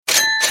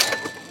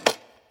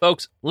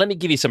Folks, let me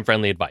give you some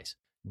friendly advice.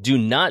 Do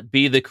not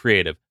be the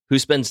creative who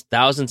spends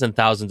thousands and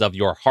thousands of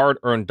your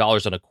hard-earned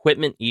dollars on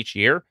equipment each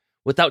year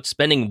without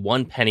spending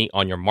one penny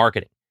on your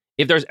marketing.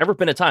 If there's ever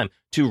been a time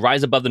to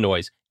rise above the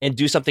noise and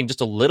do something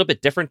just a little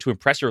bit different to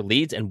impress your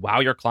leads and wow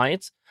your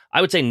clients,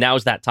 I would say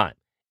now's that time.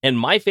 And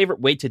my favorite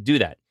way to do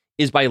that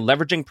is by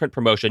leveraging print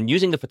promotion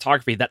using the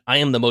photography that I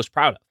am the most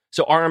proud of.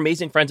 So our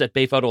amazing friends at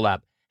Bay Photo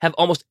Lab have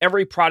almost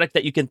every product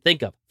that you can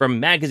think of,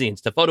 from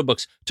magazines to photo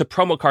books to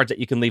promo cards that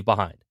you can leave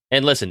behind.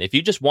 And listen, if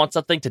you just want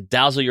something to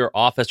dazzle your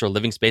office or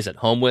living space at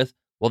home with,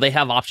 well, they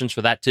have options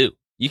for that too.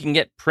 You can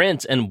get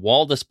prints and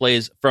wall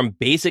displays from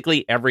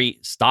basically every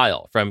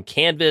style, from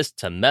canvas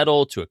to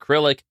metal to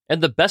acrylic.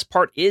 And the best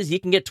part is you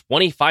can get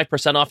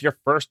 25% off your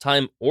first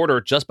time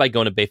order just by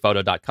going to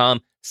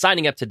bayphoto.com,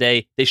 signing up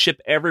today. They ship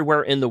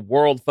everywhere in the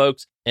world,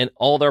 folks, and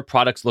all their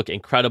products look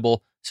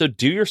incredible. So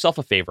do yourself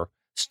a favor,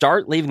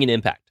 start leaving an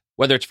impact,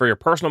 whether it's for your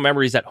personal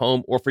memories at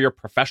home or for your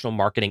professional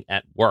marketing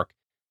at work.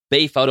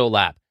 Bay Photo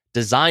Lab,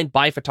 designed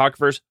by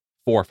photographers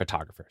for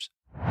photographers.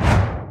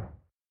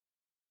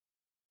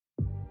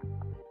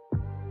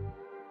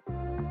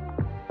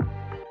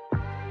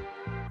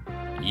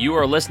 You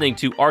are listening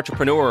to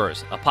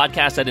Entrepreneurs, a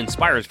podcast that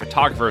inspires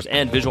photographers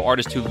and visual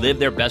artists to live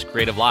their best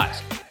creative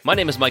lives. My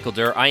name is Michael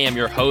Durr. I am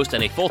your host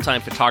and a full-time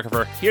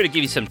photographer, here to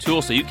give you some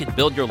tools so you can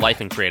build your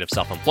life in creative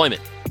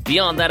self-employment.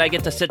 Beyond that, I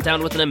get to sit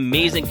down with an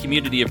amazing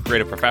community of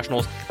creative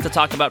professionals to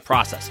talk about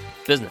process,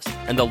 business,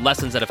 and the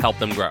lessons that have helped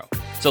them grow.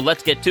 So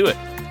let's get to it.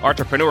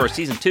 Entrepreneurs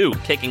Season 2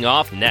 kicking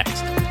off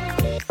next.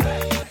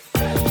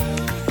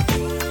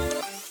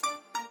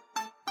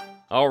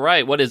 All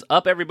right, what is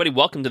up, everybody?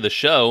 Welcome to the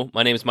show.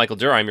 My name is Michael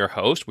Durr. I'm your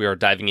host. We are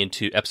diving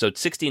into episode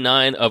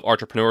 69 of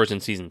Entrepreneurs in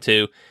Season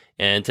 2.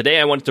 And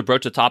today I wanted to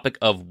broach the topic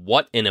of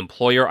what an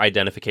employer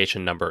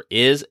identification number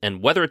is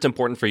and whether it's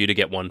important for you to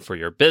get one for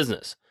your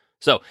business.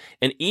 So,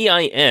 an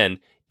EIN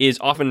is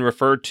often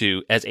referred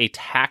to as a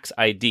tax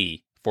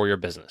ID for your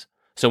business.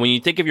 So when you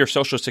think of your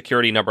social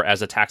security number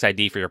as a tax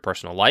ID for your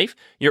personal life,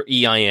 your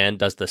EIN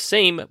does the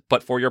same,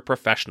 but for your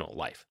professional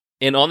life.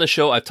 And on the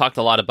show, I've talked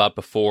a lot about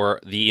before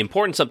the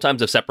importance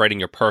sometimes of separating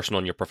your personal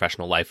and your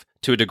professional life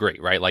to a degree,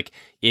 right? Like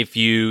if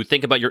you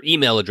think about your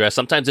email address,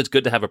 sometimes it's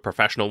good to have a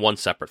professional one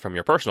separate from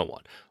your personal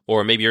one.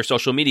 Or maybe your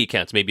social media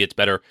accounts, maybe it's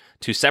better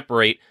to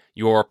separate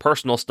your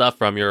personal stuff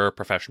from your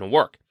professional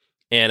work.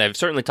 And I've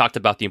certainly talked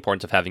about the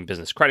importance of having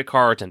business credit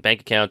cards and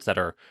bank accounts that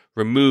are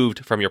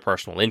removed from your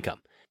personal income.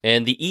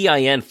 And the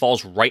EIN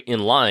falls right in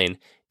line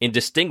in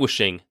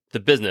distinguishing the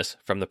business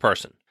from the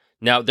person.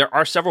 Now, there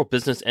are several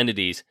business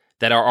entities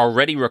that are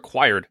already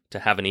required to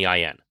have an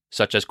EIN,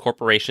 such as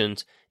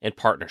corporations and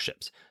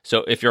partnerships.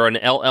 So if you're an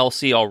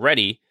LLC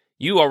already,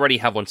 you already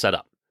have one set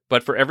up.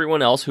 But for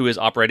everyone else who is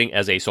operating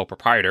as a sole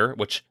proprietor,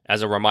 which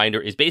as a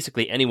reminder is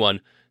basically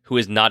anyone who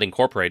is not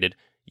incorporated,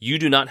 you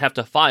do not have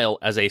to file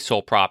as a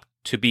sole prop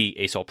to be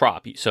a sole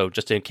prop. So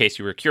just in case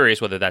you were curious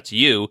whether that's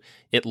you,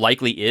 it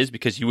likely is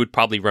because you would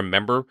probably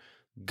remember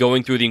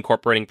going through the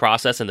incorporating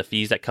process and the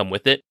fees that come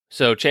with it.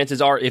 So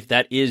chances are, if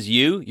that is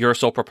you, you're a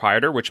sole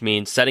proprietor, which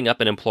means setting up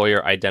an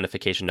employer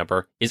identification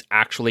number is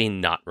actually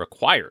not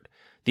required.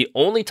 The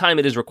only time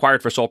it is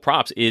required for sole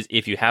props is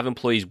if you have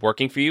employees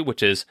working for you,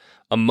 which is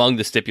among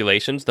the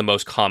stipulations, the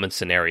most common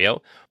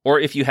scenario,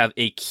 or if you have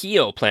a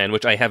KEO plan,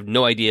 which I have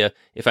no idea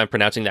if I'm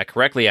pronouncing that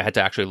correctly. I had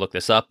to actually look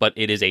this up, but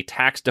it is a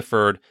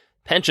tax-deferred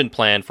pension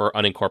plan for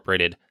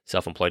unincorporated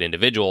self-employed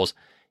individuals.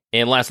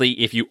 And lastly,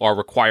 if you are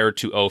required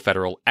to owe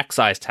federal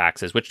excise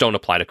taxes, which don't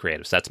apply to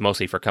creatives, that's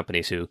mostly for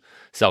companies who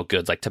sell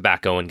goods like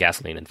tobacco and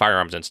gasoline and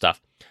firearms and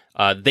stuff,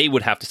 they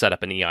would have to set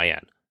up an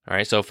EIN. All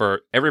right, so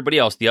for everybody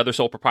else, the other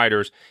sole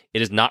proprietors,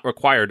 it is not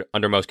required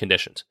under most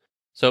conditions.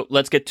 So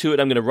let's get to it.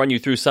 I'm going to run you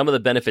through some of the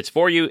benefits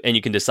for you, and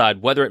you can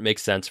decide whether it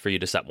makes sense for you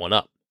to set one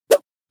up.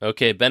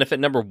 Okay, benefit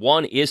number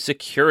 1 is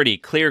security.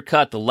 Clear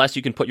cut, the less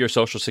you can put your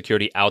social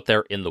security out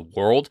there in the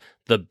world,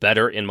 the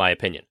better, in my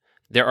opinion.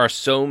 There are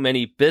so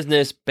many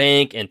business,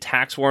 bank, and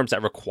tax forms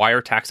that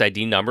require tax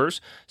ID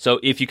numbers. So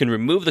if you can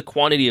remove the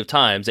quantity of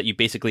times that you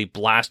basically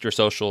blast your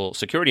social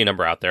security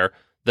number out there,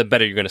 the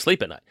better you're going to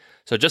sleep at night.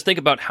 So just think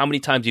about how many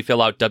times you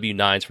fill out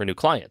W-9s for new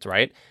clients,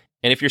 right?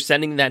 And if you're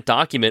sending that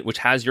document, which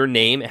has your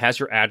name, it has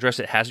your address,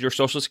 it has your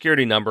social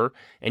security number,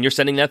 and you're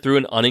sending that through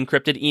an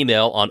unencrypted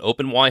email on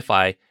open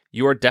Wi-Fi,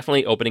 you are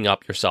definitely opening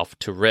up yourself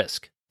to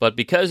risk. But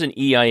because an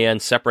EIN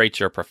separates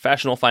your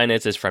professional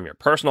finances from your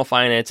personal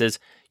finances,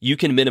 you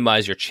can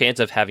minimize your chance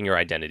of having your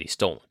identity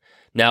stolen.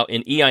 Now,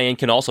 an EIN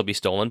can also be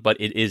stolen, but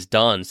it is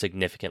done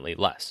significantly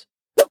less.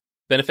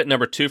 Benefit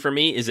number 2 for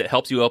me is it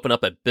helps you open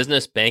up a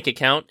business bank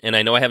account. And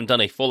I know I haven't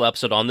done a full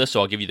episode on this,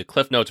 so I'll give you the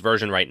Cliff Notes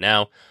version right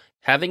now.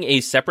 Having a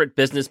separate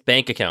business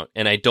bank account,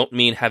 and I don't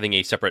mean having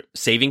a separate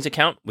savings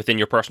account within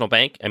your personal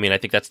bank. I mean, I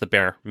think that's the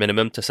bare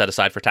minimum to set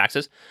aside for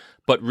taxes.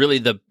 But really,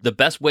 the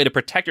best way to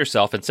protect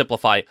yourself and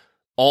simplify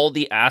all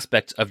the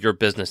aspects of your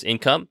business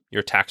income,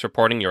 your tax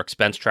reporting, your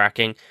expense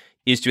tracking,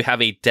 is to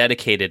have a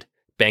dedicated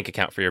bank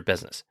account for your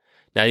business.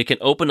 Now, you can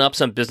open up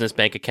some business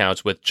bank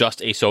accounts with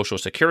just a social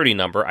security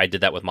number. I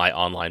did that with my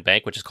online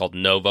bank, which is called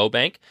Novo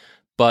Bank.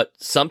 But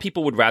some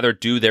people would rather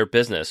do their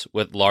business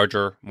with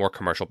larger, more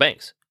commercial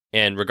banks.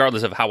 And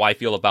regardless of how I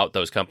feel about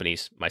those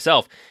companies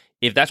myself,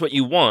 if that's what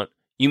you want,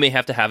 you may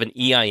have to have an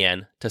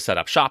EIN to set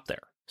up shop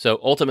there. So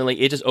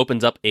ultimately, it just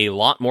opens up a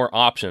lot more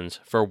options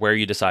for where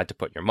you decide to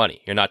put your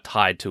money. You're not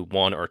tied to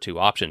one or two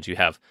options. You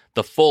have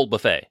the full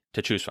buffet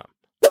to choose from.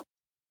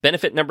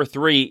 Benefit number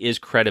 3 is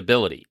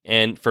credibility.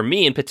 And for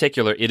me in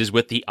particular, it is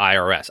with the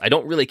IRS. I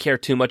don't really care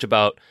too much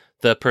about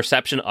the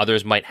perception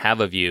others might have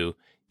of you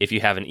if you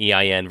have an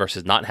EIN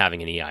versus not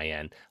having an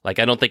EIN. Like,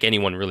 I don't think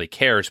anyone really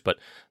cares, but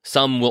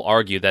some will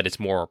argue that it's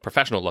more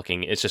professional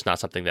looking. It's just not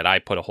something that I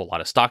put a whole lot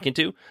of stock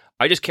into.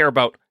 I just care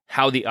about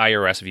how the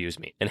IRS views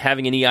me. And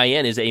having an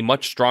EIN is a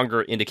much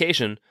stronger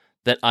indication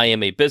that I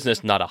am a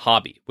business, not a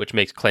hobby, which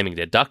makes claiming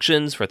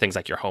deductions for things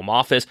like your home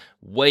office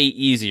way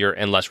easier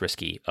and less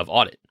risky of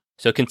audit.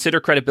 So consider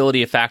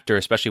credibility a factor,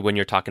 especially when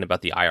you're talking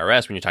about the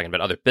IRS, when you're talking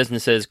about other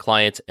businesses,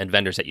 clients, and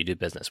vendors that you do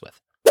business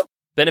with.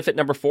 Benefit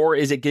number 4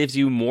 is it gives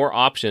you more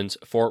options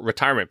for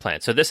retirement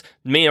plans. So this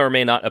may or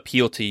may not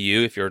appeal to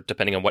you if you're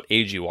depending on what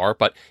age you are,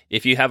 but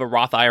if you have a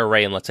Roth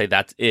IRA and let's say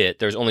that's it,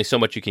 there's only so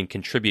much you can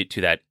contribute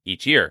to that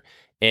each year.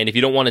 And if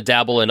you don't want to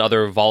dabble in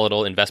other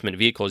volatile investment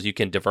vehicles, you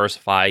can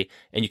diversify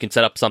and you can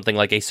set up something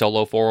like a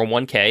solo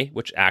 401k,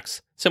 which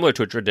acts similar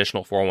to a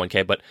traditional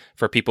 401k, but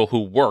for people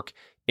who work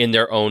in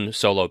their own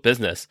solo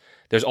business.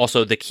 There's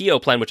also the Keogh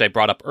plan, which I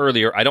brought up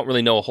earlier. I don't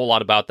really know a whole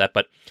lot about that,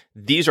 but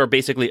these are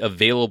basically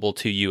available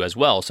to you as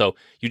well. So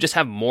you just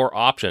have more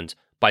options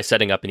by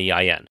setting up an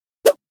EIN.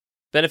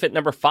 Benefit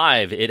number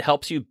 5, it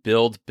helps you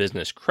build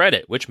business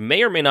credit, which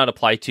may or may not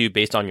apply to you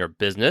based on your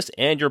business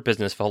and your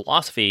business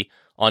philosophy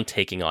on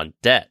taking on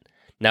debt.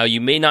 Now,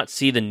 you may not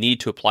see the need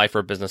to apply for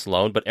a business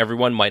loan, but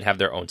everyone might have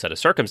their own set of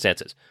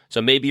circumstances.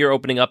 So maybe you're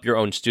opening up your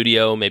own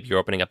studio, maybe you're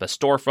opening up a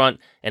storefront,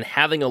 and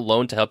having a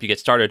loan to help you get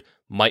started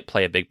might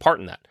play a big part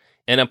in that.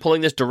 And I'm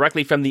pulling this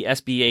directly from the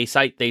SBA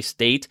site. They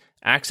state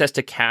access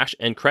to cash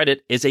and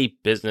credit is a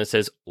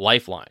business's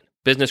lifeline.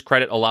 Business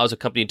credit allows a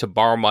company to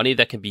borrow money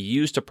that can be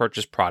used to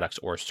purchase products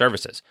or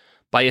services.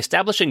 By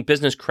establishing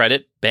business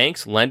credit,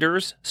 banks,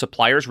 lenders,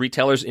 suppliers,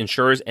 retailers,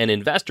 insurers, and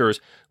investors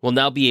will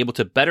now be able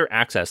to better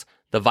access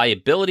the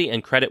viability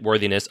and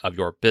creditworthiness of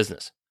your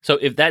business. So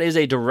if that is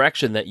a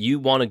direction that you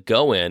want to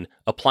go in,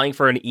 applying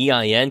for an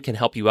EIN can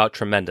help you out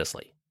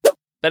tremendously.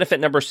 Benefit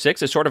number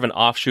 6 is sort of an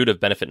offshoot of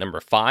benefit number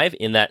 5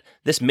 in that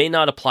this may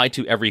not apply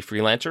to every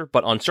freelancer,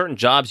 but on certain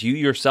jobs, you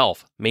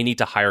yourself may need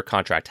to hire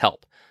contract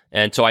help.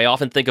 And so I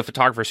often think of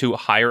photographers who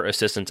hire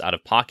assistants out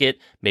of pocket.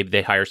 Maybe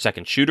they hire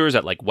second shooters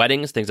at like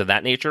weddings, things of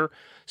that nature.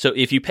 So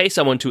if you pay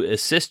someone to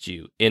assist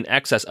you in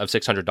excess of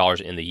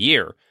 $600 in the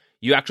year,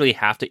 you actually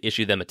have to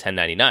issue them a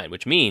 1099,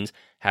 which means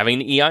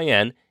having an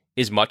EIN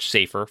is much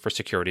safer for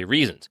security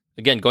reasons.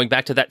 Again, going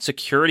back to that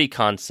security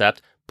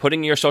concept,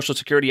 putting your social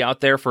security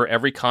out there for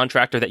every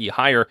contractor that you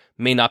hire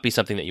may not be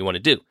something that you want to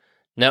do.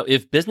 Now,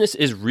 if business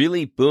is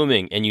really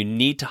booming and you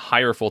need to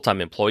hire full-time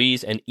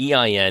employees, an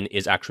EIN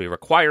is actually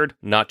required,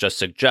 not just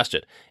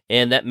suggested.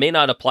 And that may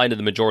not apply to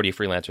the majority of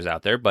freelancers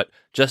out there, but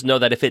just know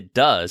that if it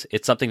does,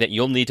 it's something that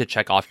you'll need to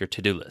check off your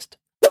to-do list.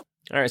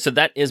 All right, so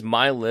that is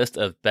my list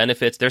of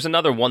benefits. There's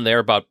another one there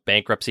about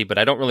bankruptcy, but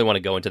I don't really want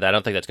to go into that. I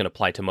don't think that's going to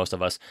apply to most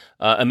of us.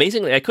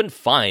 Amazingly, I couldn't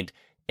find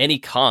any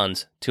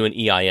cons to an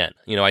EIN.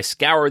 I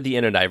scoured the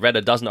internet. I read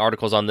a dozen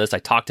articles on this. I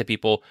talked to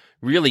people.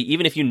 Really,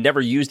 even if you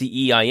never use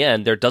the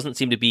EIN, there doesn't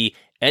seem to be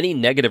any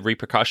negative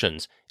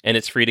repercussions, and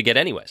it's free to get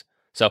anyways.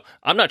 So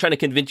I'm not trying to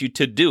convince you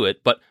to do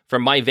it, but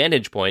from my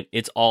vantage point,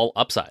 it's all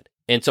upside.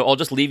 And so I'll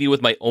just leave you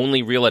with my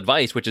only real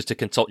advice, which is to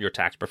consult your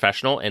tax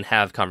professional and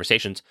have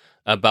conversations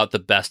about the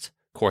best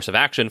course of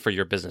action for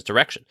your business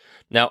direction.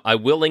 Now, I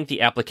will link the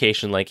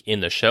application link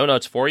in the show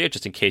notes for you,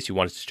 just in case you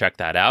wanted to check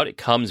that out. It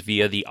comes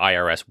via the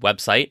IRS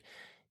website.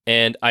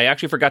 And I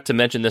actually forgot to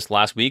mention this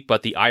last week,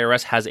 but the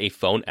IRS has a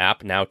phone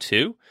app now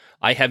too.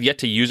 I have yet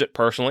to use it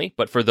personally,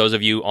 but for those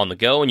of you on the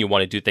go and you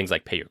want to do things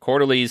like pay your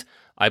quarterlies,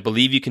 I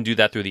believe you can do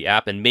that through the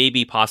app, and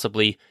maybe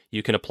possibly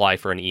you can apply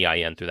for an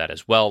EIN through that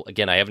as well.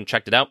 Again, I haven't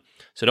checked it out,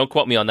 so don't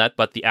quote me on that,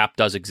 but the app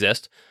does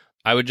exist.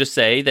 I would just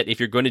say that if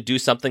you're going to do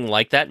something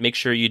like that, make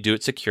sure you do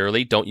it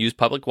securely. Don't use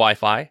public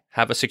Wi-Fi.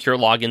 Have a secure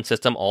login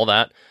system, all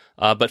that.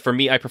 But for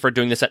me, I prefer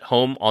doing this at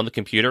home on the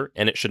computer,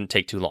 and it shouldn't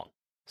take too long.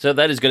 So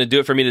that is going to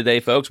do it for me today,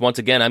 folks. Once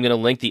again, I'm going to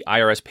link the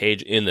IRS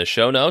page in the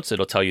show notes.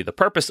 It'll tell you the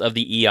purpose of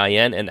the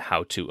EIN and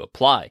how to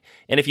apply.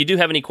 And if you do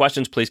have any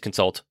questions, please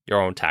consult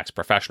your own tax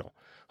professional.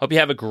 Hope you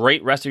have a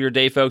great rest of your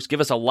day, folks. Give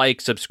us a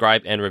like,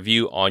 subscribe, and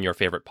review on your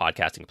favorite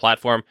podcasting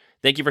platform.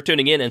 Thank you for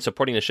tuning in and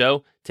supporting the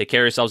show. Take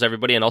care of yourselves,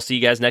 everybody, and I'll see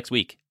you guys next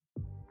week.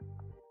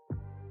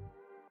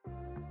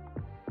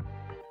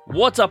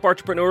 What's up,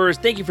 entrepreneurs?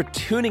 Thank you for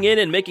tuning in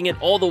and making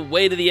it all the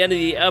way to the end of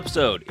the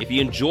episode. If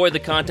you enjoyed the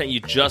content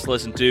you just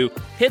listened to,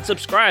 hit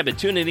subscribe and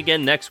tune in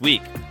again next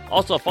week.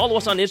 Also, follow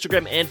us on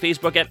Instagram and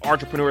Facebook at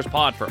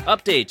EntrepreneurSPod for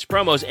updates,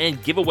 promos,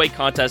 and giveaway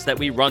contests that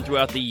we run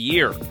throughout the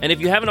year. And if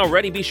you haven't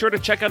already, be sure to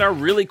check out our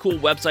really cool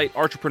website,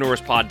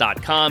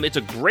 EntrepreneurSPod.com. It's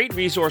a great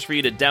resource for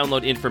you to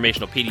download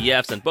informational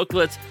PDFs and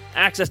booklets,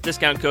 access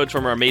discount codes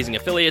from our amazing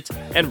affiliates,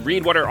 and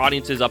read what our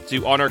audience is up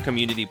to on our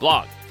community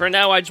blog. For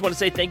now, I just want to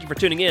say thank you for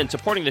tuning in,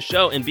 supporting the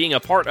show, and being a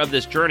part of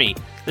this journey.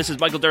 This is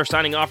Michael Durr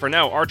signing off for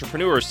now.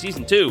 Entrepreneurs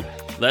Season 2.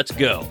 Let's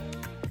go.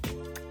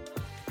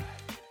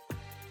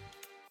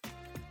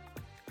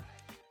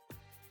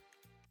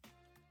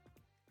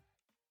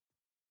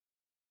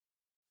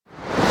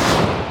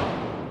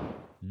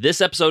 This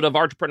episode of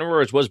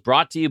Entrepreneurs was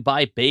brought to you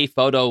by Bay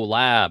Photo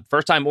Lab.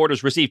 First-time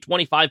orders receive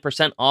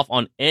 25% off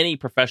on any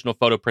professional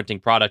photo printing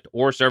product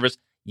or service.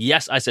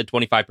 Yes, I said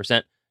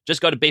 25%.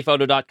 Just go to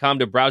bayphoto.com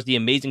to browse the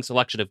amazing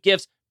selection of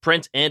gifts,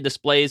 prints, and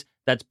displays.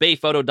 That's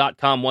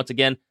bayphoto.com. Once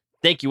again,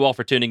 thank you all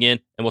for tuning in,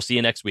 and we'll see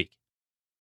you next week.